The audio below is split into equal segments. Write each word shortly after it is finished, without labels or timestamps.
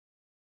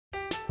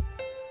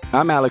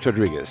I'm Alex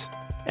Rodriguez.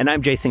 And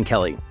I'm Jason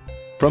Kelly.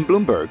 From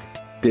Bloomberg,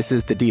 this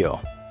is The Deal.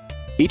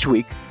 Each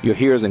week, you'll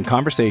hear us in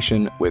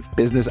conversation with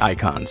business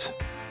icons.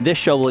 This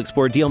show will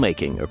explore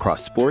deal-making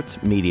across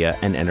sports, media,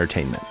 and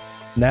entertainment.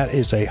 That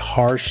is a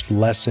harsh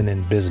lesson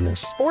in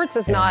business. Sports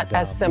is not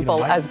as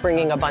simple as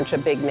bringing a bunch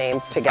of big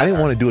names together. I didn't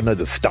want to do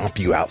another stomp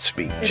you out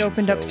speech. It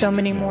opened up so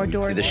many more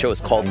doors. The show is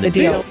called The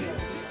Deal.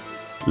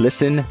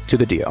 Listen to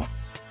The Deal.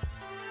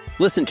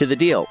 Listen to The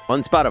Deal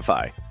on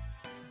Spotify.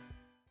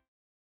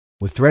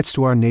 With threats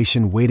to our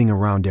nation waiting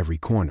around every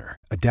corner,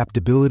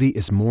 adaptability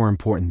is more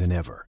important than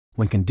ever.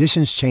 When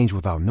conditions change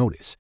without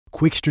notice,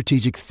 quick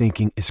strategic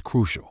thinking is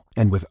crucial.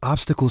 And with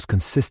obstacles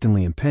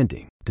consistently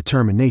impending,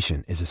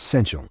 determination is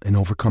essential in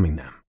overcoming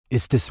them.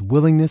 It's this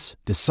willingness,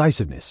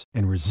 decisiveness,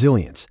 and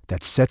resilience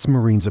that sets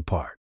Marines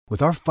apart.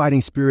 With our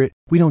fighting spirit,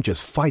 we don't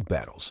just fight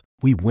battles,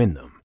 we win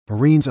them.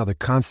 Marines are the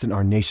constant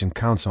our nation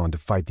counts on to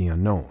fight the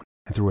unknown.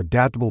 And through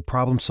adaptable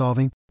problem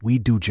solving, we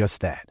do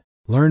just that.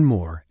 Learn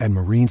more at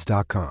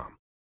marines.com.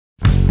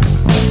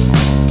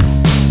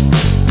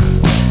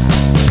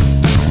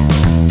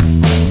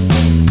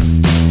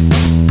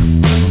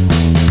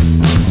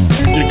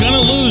 They're going to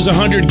lose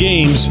 100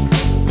 games.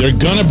 They're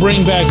going to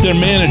bring back their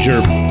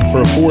manager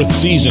for a fourth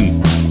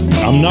season.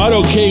 I'm not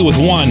okay with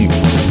one.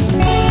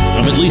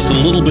 I'm at least a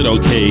little bit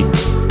okay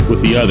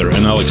with the other,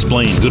 and I'll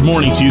explain. Good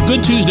morning to you.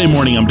 Good Tuesday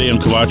morning. I'm Dan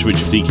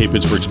Kovacevic of DK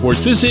Pittsburgh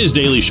Sports. This is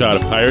Daily Shot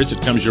of Pirates.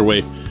 It comes your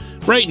way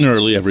bright and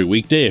early every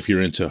weekday if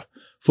you're into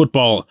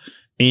football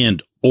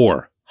and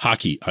or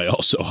hockey. I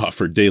also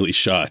offer daily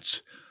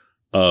shots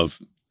of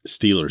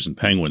Steelers and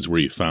Penguins where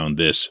you found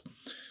this.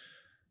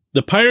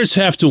 The Pirates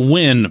have to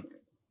win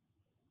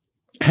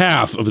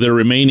half of their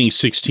remaining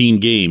 16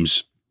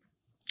 games.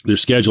 Their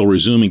schedule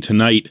resuming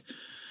tonight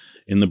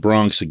in the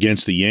Bronx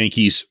against the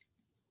Yankees.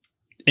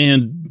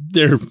 And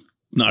they're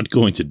not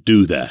going to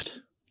do that.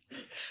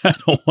 I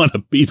don't want to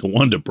be the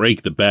one to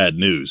break the bad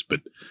news,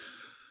 but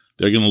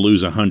they're going to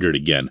lose 100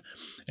 again.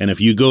 And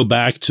if you go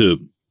back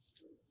to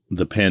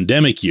the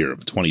pandemic year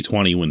of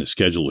 2020, when the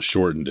schedule was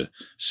shortened to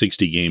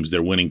 60 games,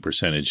 their winning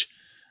percentage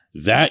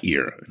that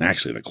year, and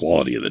actually the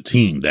quality of the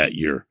team that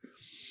year,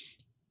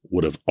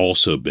 would have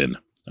also been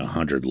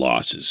 100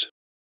 losses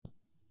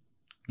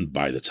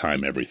by the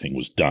time everything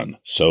was done.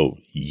 So,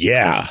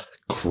 yeah,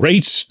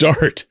 great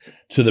start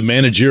to the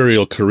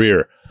managerial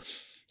career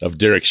of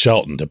Derek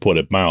Shelton, to put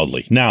it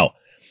mildly. Now,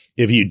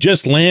 if you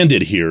just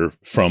landed here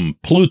from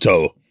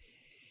Pluto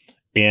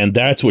and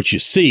that's what you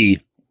see,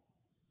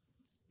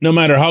 no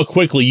matter how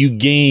quickly you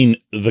gain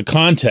the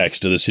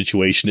context of the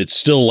situation, it's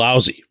still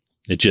lousy.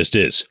 It just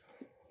is.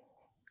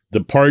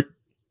 The part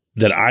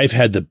that I've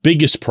had the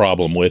biggest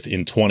problem with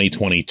in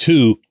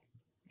 2022,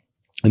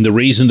 and the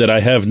reason that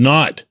I have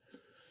not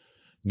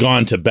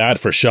gone to bat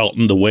for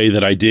Shelton the way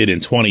that I did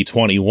in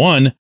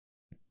 2021,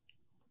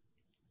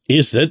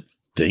 is that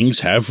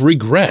things have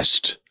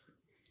regressed.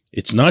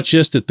 It's not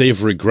just that they've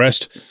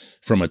regressed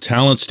from a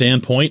talent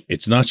standpoint.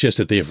 It's not just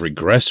that they've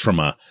regressed from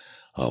a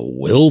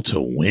will to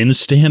win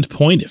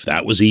standpoint, if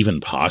that was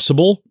even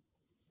possible.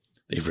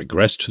 They've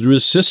regressed through the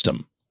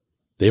system.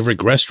 They've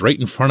regressed right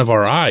in front of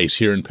our eyes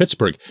here in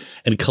Pittsburgh.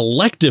 And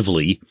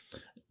collectively,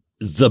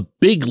 the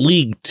big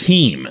league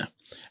team,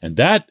 and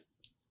that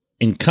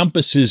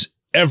encompasses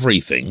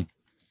everything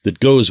that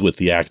goes with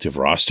the active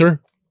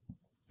roster,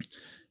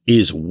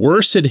 is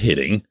worse at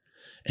hitting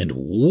and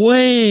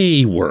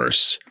way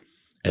worse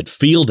at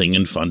fielding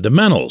and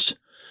fundamentals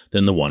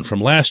than the one from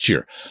last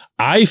year.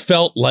 I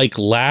felt like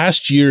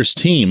last year's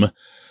team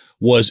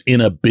was,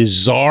 in a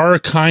bizarre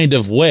kind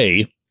of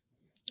way,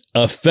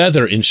 a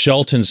feather in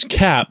Shelton's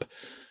cap,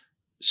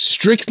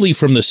 strictly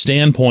from the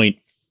standpoint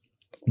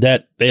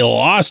that they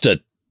lost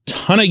a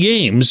ton of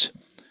games,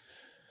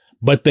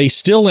 but they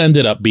still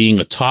ended up being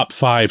a top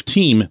 5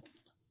 team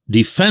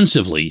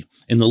defensively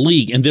in the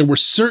league. And there were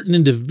certain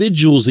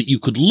individuals that you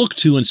could look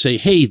to and say,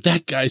 hey,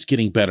 that guy's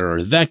getting better,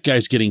 or that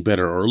guy's getting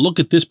better, or look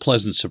at this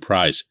pleasant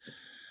surprise.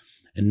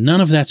 And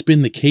none of that's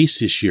been the case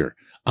this year,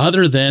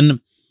 other than,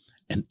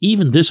 and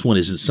even this one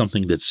isn't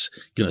something that's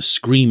going to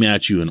scream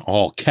at you in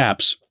all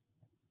caps,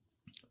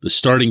 the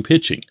starting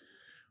pitching.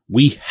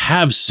 We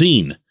have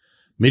seen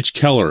Mitch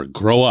Keller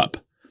grow up.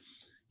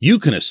 You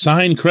can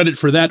assign credit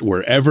for that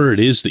wherever it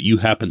is that you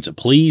happen to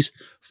please.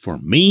 For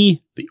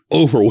me, the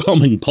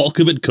overwhelming bulk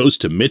of it goes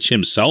to Mitch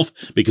himself,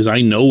 because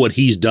I know what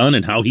he's done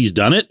and how he's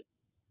done it.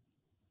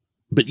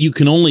 But you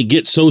can only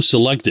get so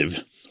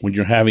selective when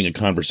you're having a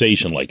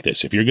conversation like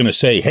this. If you're going to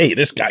say, hey,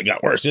 this guy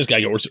got worse,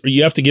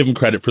 you have to give him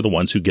credit for the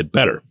ones who get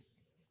better.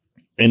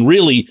 And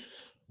really,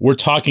 we're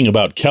talking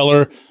about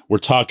Keller, we're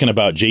talking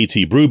about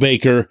JT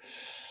Brubaker,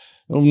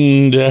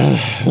 and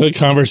the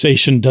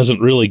conversation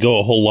doesn't really go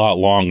a whole lot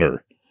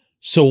longer.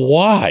 So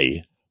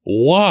why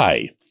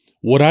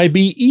would I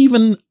be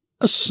even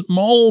a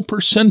small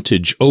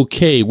percentage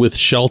okay with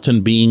Shelton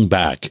being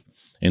back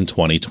in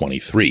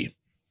 2023?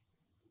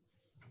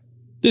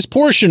 This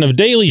portion of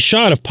Daily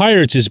Shot of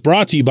Pirates is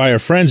brought to you by our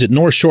friends at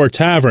North Shore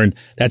Tavern,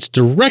 that's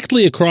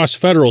directly across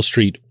Federal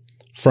Street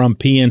from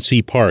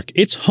PNC Park.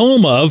 It's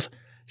home of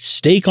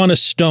Steak on a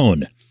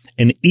Stone,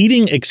 an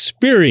eating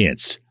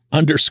experience,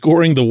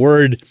 underscoring the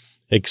word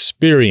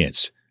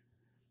experience.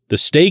 The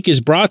steak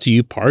is brought to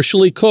you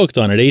partially cooked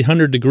on an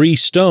 800-degree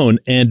stone,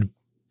 and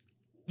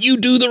you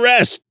do the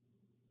rest.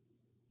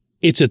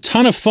 It's a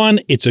ton of fun,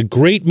 it's a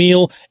great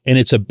meal, and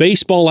it's a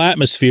baseball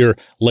atmosphere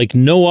like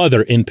no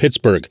other in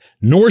Pittsburgh.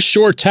 North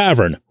Shore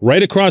Tavern,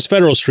 right across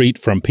Federal Street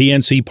from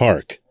PNC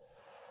Park.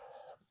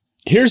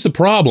 Here's the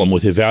problem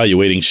with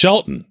evaluating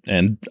Shelton,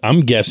 and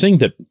I'm guessing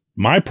that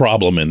my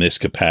problem in this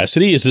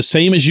capacity is the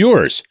same as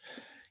yours.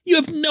 You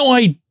have no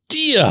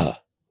idea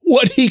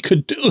what he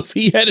could do if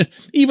he had an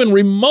even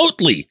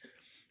remotely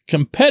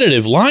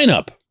competitive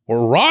lineup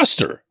or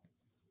roster.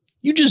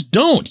 You just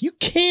don't. You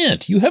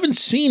can't. You haven't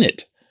seen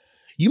it.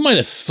 You might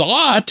have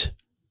thought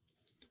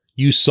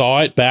you saw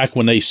it back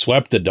when they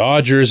swept the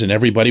Dodgers and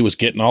everybody was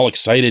getting all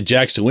excited.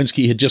 Jack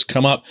Suwinski had just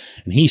come up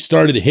and he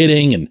started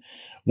hitting, and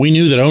we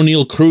knew that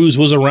O'Neill Cruz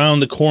was around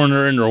the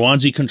corner and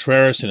Roansy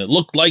Contreras, and it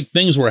looked like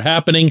things were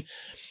happening.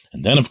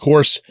 And then, of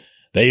course,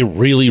 they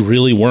really,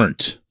 really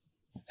weren't.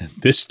 And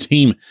this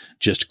team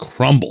just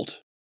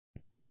crumbled.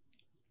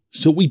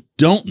 So we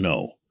don't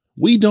know.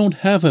 We don't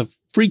have a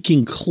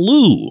freaking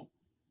clue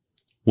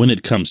when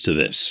it comes to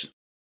this.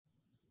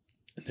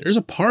 There's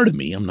a part of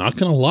me, I'm not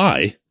going to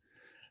lie,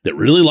 that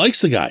really likes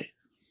the guy.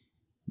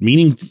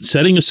 Meaning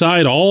setting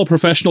aside all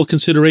professional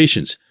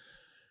considerations.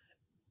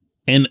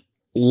 And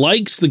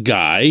likes the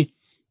guy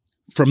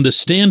from the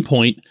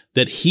standpoint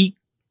that he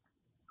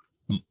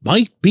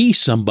might be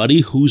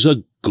somebody who's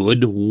a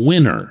good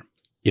winner,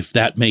 if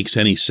that makes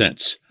any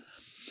sense.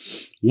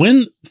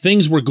 When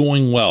things were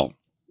going well,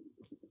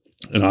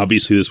 and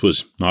obviously this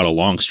was not a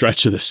long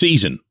stretch of the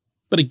season,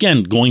 but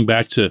again, going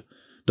back to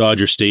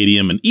Dodger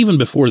Stadium, and even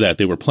before that,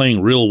 they were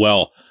playing real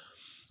well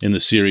in the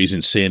series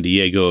in San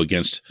Diego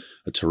against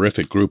a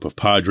terrific group of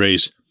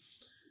Padres.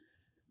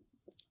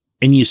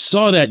 And you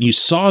saw that, and you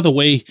saw the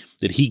way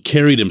that he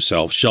carried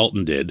himself,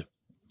 Shelton did,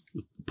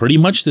 pretty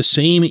much the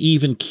same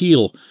even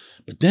keel.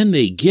 But then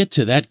they get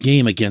to that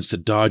game against the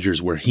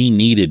Dodgers where he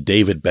needed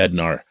David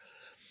Bednar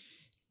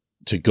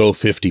to go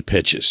 50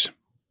 pitches.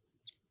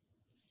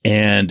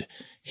 And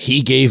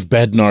he gave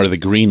Bednar the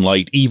green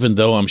light, even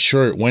though I'm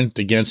sure it went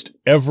against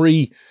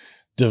every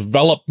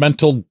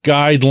developmental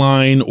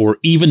guideline or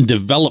even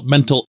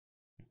developmental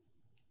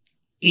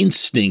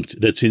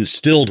instinct that's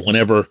instilled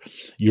whenever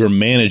you're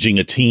managing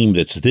a team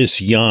that's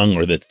this young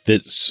or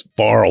that's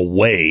far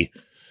away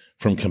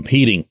from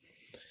competing.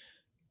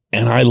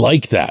 And I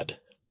like that.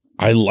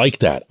 I like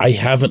that. I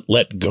haven't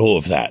let go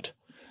of that.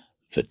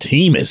 The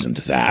team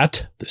isn't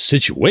that. The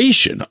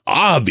situation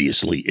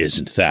obviously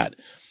isn't that.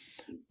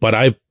 But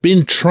I've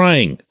been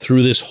trying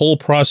through this whole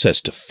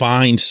process to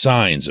find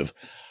signs of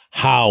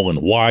how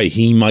and why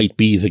he might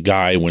be the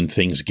guy when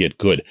things get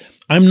good.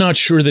 I'm not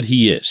sure that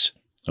he is.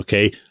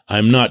 Okay,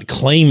 I'm not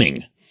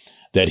claiming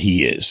that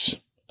he is.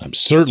 I'm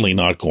certainly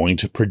not going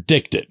to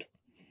predict it.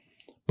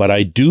 But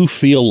I do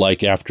feel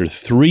like after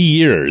 3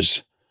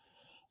 years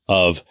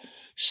of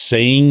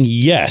saying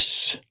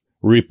yes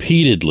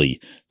repeatedly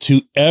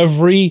to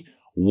every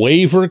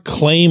waiver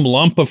claim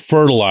lump of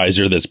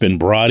fertilizer that's been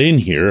brought in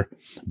here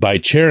by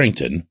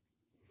Cherington,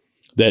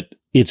 that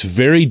it's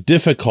very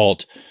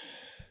difficult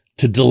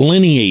to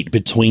delineate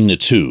between the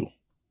two.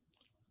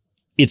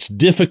 It's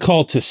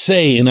difficult to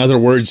say, in other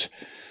words,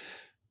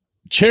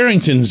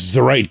 Cherington's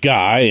the right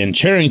guy and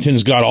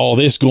Cherington's got all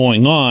this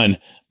going on,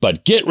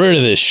 but get rid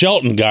of this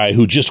Shelton guy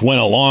who just went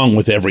along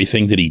with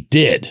everything that he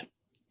did.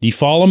 Do you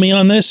follow me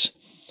on this?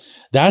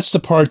 That's the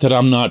part that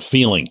I'm not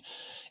feeling.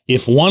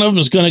 If one of them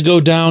is going to go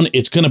down,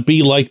 it's going to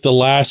be like the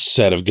last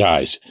set of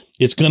guys.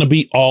 It's going to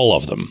be all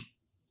of them.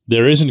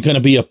 There isn't going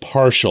to be a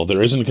partial.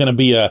 There isn't going to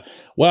be a,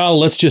 well,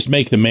 let's just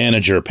make the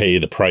manager pay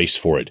the price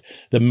for it.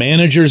 The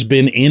manager's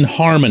been in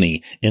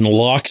harmony, in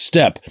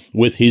lockstep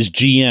with his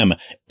GM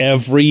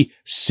every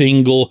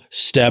single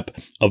step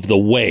of the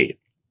way,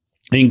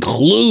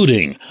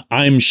 including,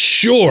 I'm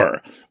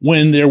sure,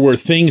 when there were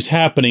things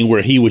happening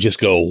where he would just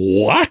go,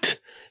 what?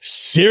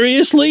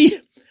 Seriously?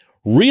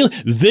 Really?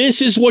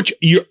 This is what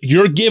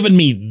you're giving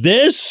me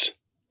this?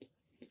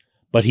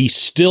 But he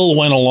still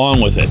went along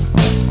with it.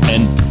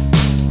 And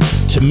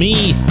to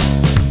me,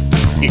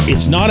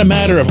 it's not a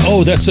matter of,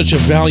 oh, that's such a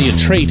valiant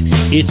trait.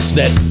 It's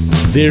that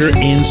they're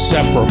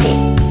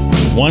inseparable.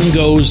 When one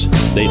goes,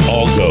 they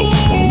all go.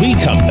 When we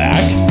come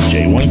back,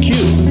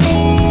 J1Q.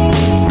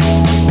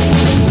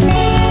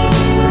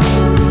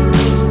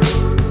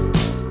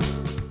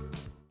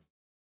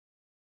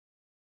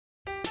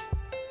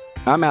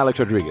 I'm Alex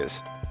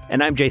Rodriguez.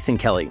 And I'm Jason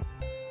Kelly.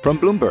 From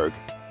Bloomberg,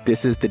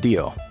 this is The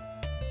Deal.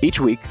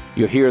 Each week,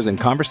 you'll hear us in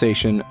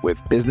conversation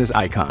with business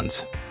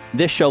icons.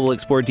 This show will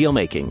explore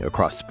deal-making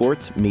across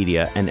sports,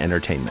 media, and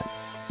entertainment.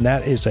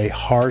 That is a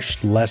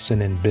harsh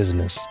lesson in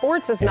business.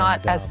 Sports is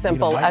not as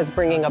simple as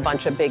bringing a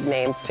bunch of big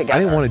names together. I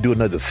didn't want to do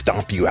another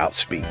stomp you out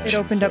speech. It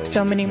opened up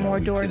so many more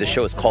doors. The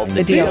show is called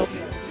The Deal.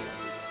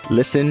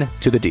 Listen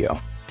to The Deal.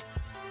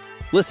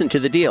 Listen to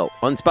The Deal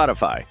on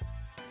Spotify.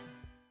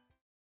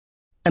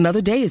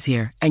 Another day is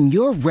here, and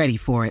you're ready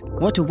for it.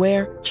 What to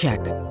wear? Check.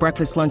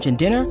 Breakfast, lunch, and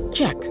dinner?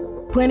 Check.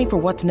 Planning for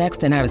what's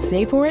next and how to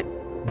save for it?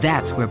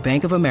 That's where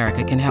Bank of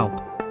America can help.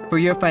 For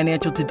your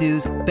financial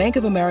to-dos, Bank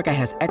of America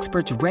has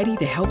experts ready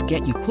to help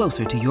get you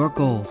closer to your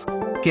goals.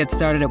 Get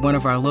started at one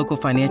of our local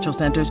financial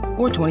centers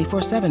or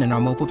 24/7 in our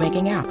mobile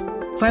banking app.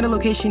 Find a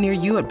location near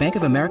you at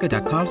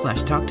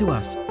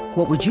bankofamerica.com/talktous.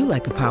 What would you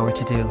like the power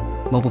to do?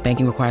 Mobile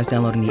banking requires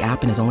downloading the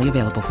app and is only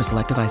available for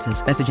select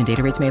devices. Message and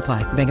data rates may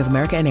apply. Bank of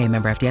America NA,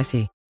 member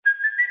FDIC.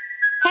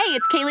 Hey,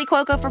 it's Kaylee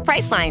Cuoco for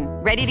Priceline.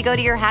 Ready to go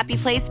to your happy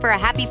place for a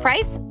happy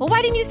price? Well,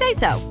 why didn't you say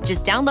so?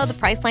 Just download the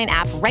Priceline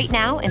app right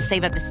now and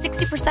save up to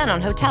 60%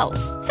 on hotels.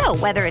 So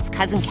whether it's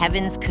Cousin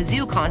Kevin's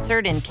Kazoo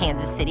Concert in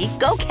Kansas City,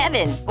 go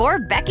Kevin, or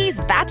Becky's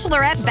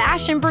Bachelorette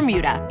Bash in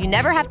Bermuda, you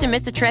never have to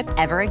miss a trip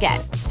ever again.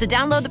 So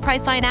download the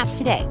Priceline app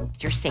today.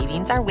 Your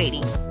savings are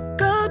waiting.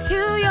 Go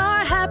to your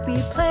happy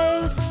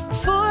place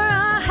for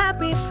a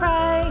happy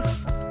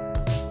price.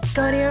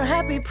 Go to your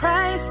happy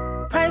price,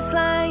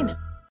 Priceline.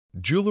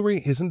 Jewelry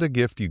isn't a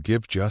gift you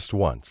give just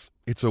once.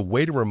 It's a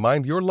way to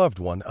remind your loved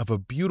one of a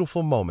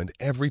beautiful moment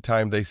every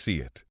time they see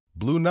it.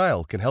 Blue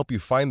Nile can help you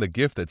find the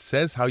gift that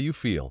says how you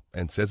feel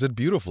and says it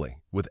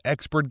beautifully, with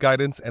expert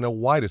guidance and a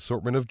wide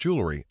assortment of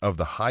jewelry of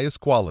the highest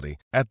quality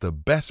at the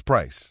best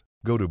price.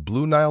 Go to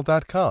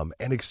BlueNile.com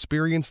and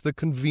experience the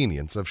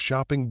convenience of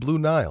shopping Blue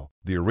Nile,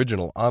 the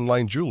original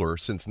online jeweler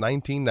since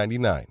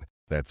 1999.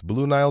 That's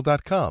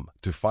BlueNile.com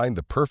to find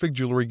the perfect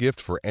jewelry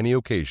gift for any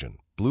occasion.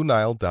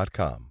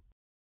 BlueNile.com.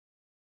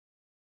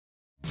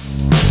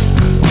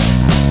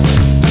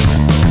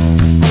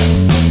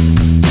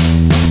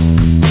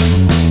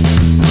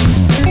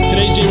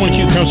 Today's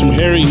J1Q comes from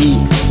Harry, who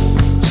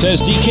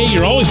says, DK,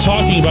 you're always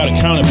talking about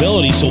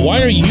accountability, so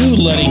why are you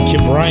letting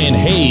Ke'Bryan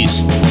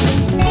Hayes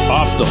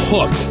off the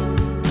hook?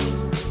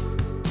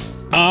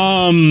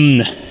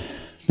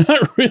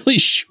 Not really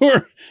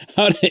sure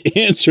how to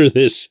answer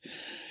this,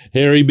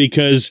 Harry,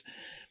 because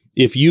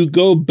if you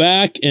go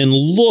back and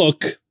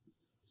look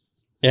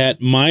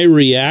at my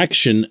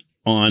reaction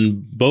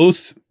on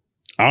both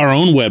our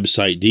own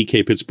website,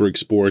 DK Pittsburgh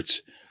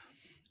Sports,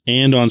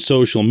 and on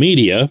social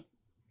media,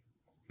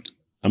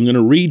 I'm going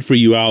to read for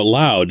you out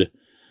loud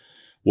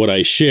what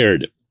I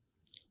shared.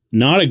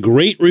 Not a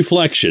great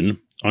reflection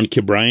on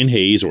Ke'Bryan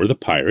Hayes or the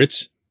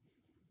Pirates,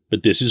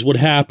 but this is what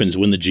happens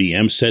when the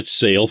GM sets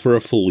sail for a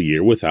full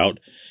year without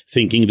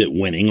thinking that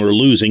winning or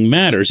losing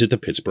matters at the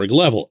Pittsburgh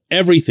level.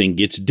 Everything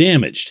gets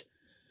damaged.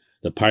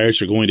 The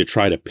Pirates are going to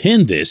try to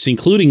pin this,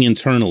 including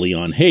internally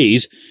on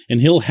Hayes,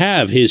 and he'll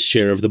have his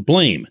share of the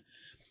blame.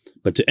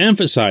 But to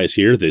emphasize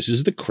here, this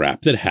is the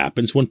crap that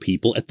happens when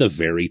people at the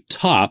very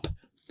top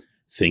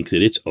think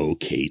that it's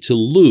okay to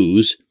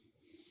lose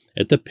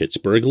at the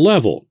Pittsburgh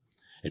level.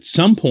 At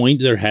some point,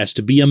 there has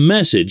to be a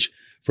message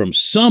from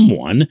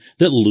someone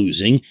that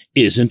losing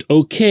isn't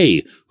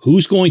okay.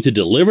 Who's going to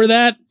deliver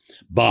that?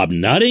 Bob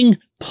Nutting?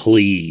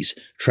 Please.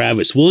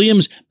 Travis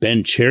Williams,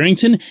 Ben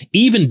Cherington,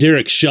 even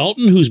Derek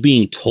Shelton, who's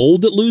being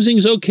told that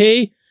losing's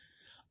okay?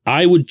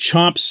 I would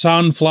chomp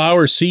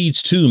sunflower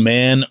seeds too,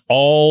 man,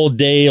 all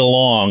day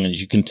long. As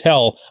you can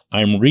tell,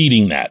 I'm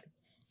reading that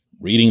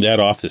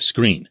off the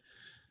screen.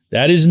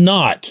 That is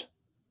not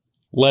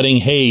letting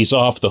Hayes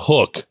off the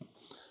hook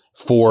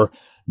for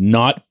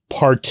not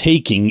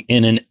partaking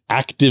in an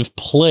active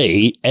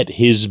play at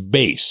his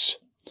base.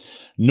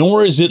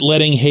 Nor is it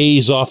letting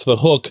Hayes off the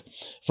hook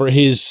for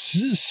his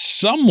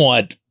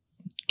somewhat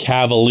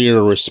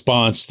cavalier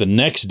response the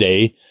next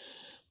day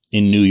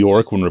in New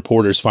York when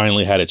reporters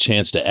finally had a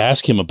chance to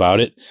ask him about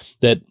it,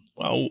 that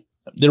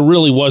there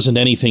really wasn't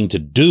anything to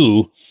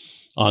do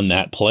on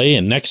that play,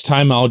 and next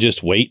time I'll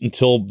just wait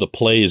until the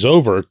play is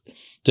over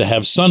to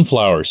have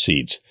sunflower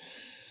seeds.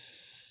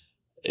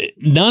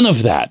 None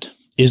of that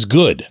is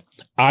good.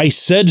 I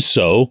said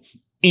so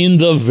in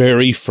the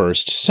very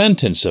first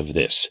sentence of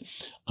this.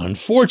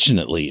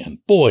 Unfortunately, and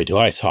boy, do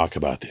I talk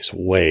about this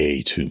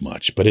way too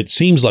much, but it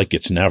seems like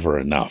it's never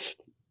enough.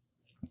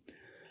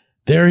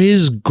 There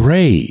is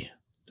gray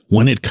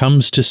when it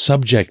comes to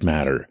subject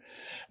matter.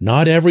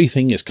 Not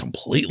everything is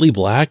completely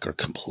black or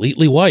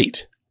completely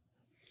white.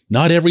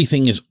 Not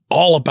everything is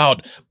all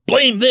about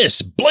blame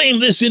this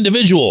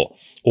individual,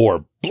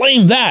 or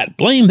blame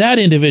that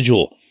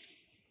individual.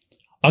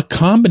 A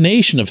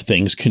combination of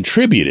things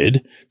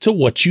contributed to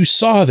what you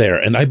saw there,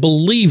 and I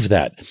believe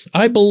that.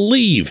 I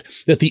believe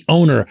that the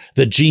owner,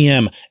 the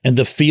GM, and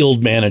the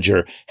field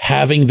manager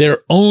having their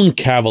own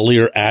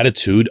cavalier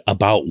attitude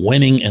about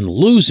winning and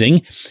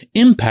losing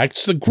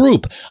impacts the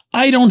group.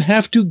 I don't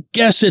have to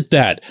guess at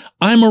that.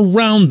 I'm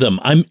around them.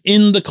 I'm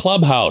in the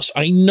clubhouse.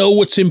 I know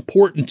what's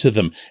important to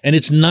them, and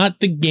it's not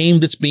the game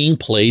that's being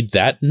played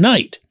that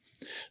night.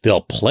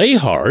 They'll play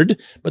hard,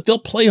 but they'll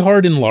play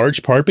hard in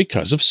large part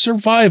because of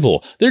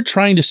survival. They're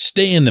trying to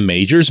stay in the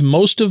majors.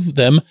 Most of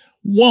them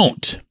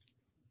won't.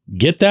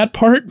 Get that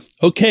part?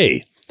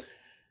 Okay.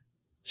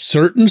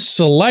 Certain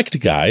select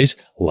guys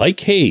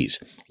like Hayes,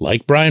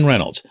 like Brian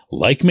Reynolds,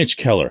 like Mitch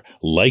Keller,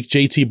 like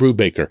JT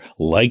Brubaker,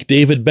 like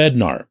David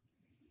Bednar,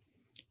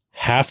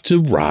 have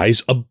to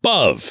rise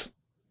above.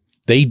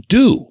 They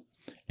do.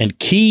 And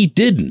Key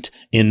didn't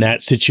in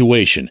that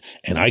situation.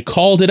 And I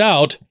called it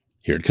out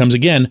Here it comes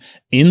again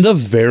in the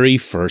very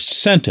first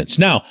sentence.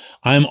 Now,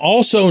 I'm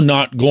also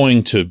not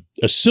going to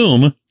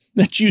assume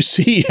that you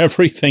see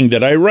everything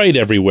that I write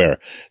everywhere.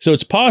 So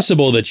it's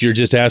possible that you're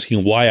just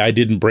asking why I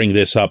didn't bring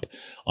this up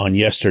on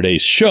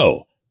yesterday's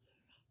show.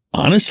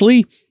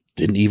 Honestly,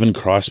 didn't even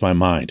cross my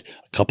mind.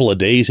 A couple of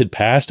days had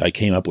passed. I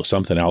came up with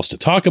something else to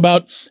talk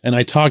about, and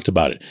I talked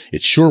about it.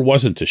 It sure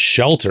wasn't to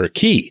shelter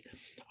Key.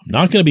 I'm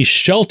not going to be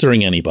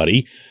sheltering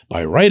anybody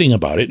by writing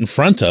about it in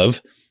front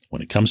of,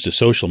 when it comes to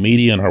social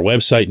media and our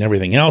website and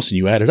everything else, and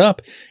you add it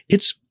up,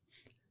 it's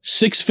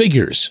 6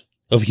 figures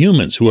of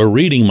humans who are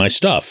reading my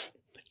stuff.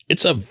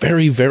 It's a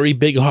very, very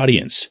big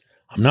audience.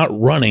 I'm not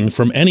running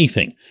from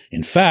anything.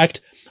 In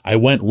fact, I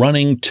went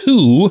running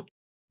to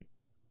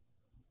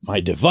my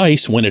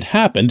device when it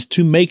happened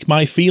to make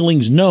my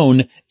feelings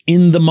known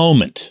in the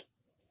moment.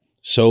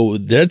 So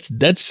that's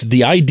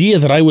the idea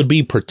that I would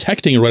be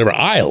protecting or whatever.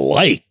 I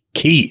like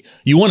Key.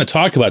 You want to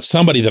talk about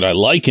somebody that I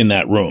like in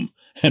that room.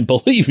 And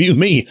believe you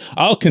me,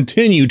 I'll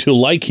continue to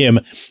like him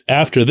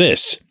after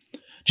this.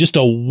 Just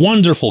a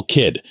wonderful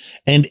kid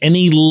and an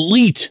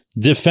elite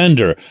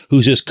defender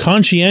who's as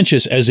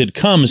conscientious as it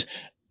comes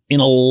in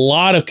a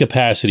lot of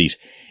capacities.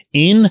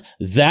 In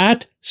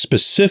that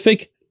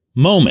specific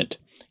moment,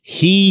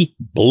 he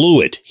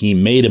blew it. He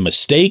made a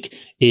mistake.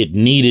 It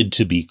needed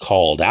to be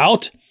called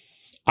out.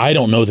 I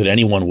don't know that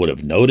anyone would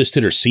have noticed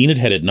it or seen it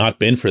had it not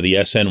been for the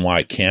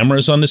SNY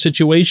cameras on the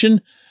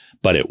situation,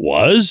 but it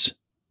was.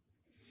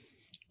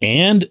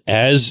 And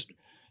as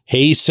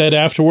Hayes said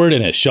afterward,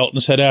 and as Shelton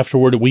said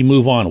afterward, we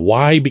move on.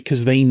 Why?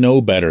 Because they know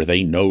better.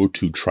 They know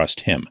to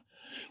trust him.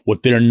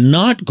 What they're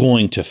not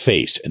going to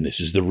face, and this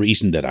is the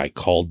reason that I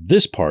called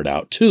this part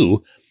out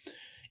too,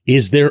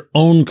 is their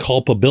own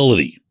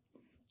culpability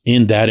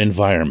in that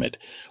environment.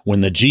 When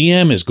the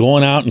GM is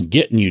going out and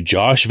getting you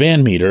Josh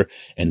Van Meter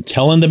and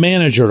telling the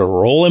manager to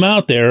roll him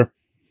out there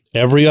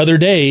every other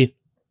day,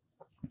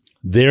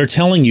 they're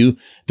telling you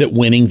that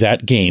winning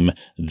that game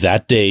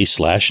that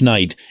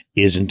day/night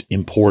isn't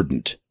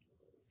important.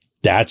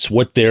 That's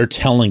what they're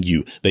telling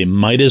you. They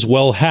might as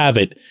well have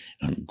it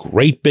in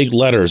great big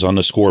letters on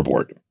the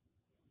scoreboard.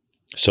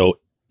 So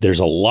there's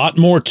a lot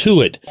more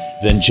to it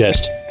than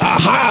just,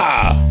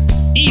 aha,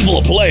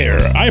 evil player.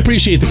 I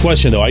appreciate the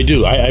question, though. I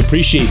do. I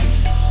appreciate,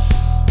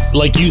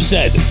 like you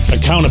said,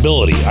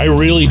 accountability. I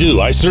really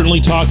do. I certainly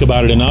talk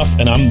about it enough,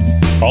 and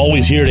I'm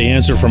always here to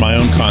answer for my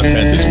own content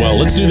as well.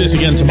 Let's do this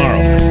again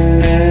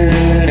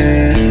tomorrow.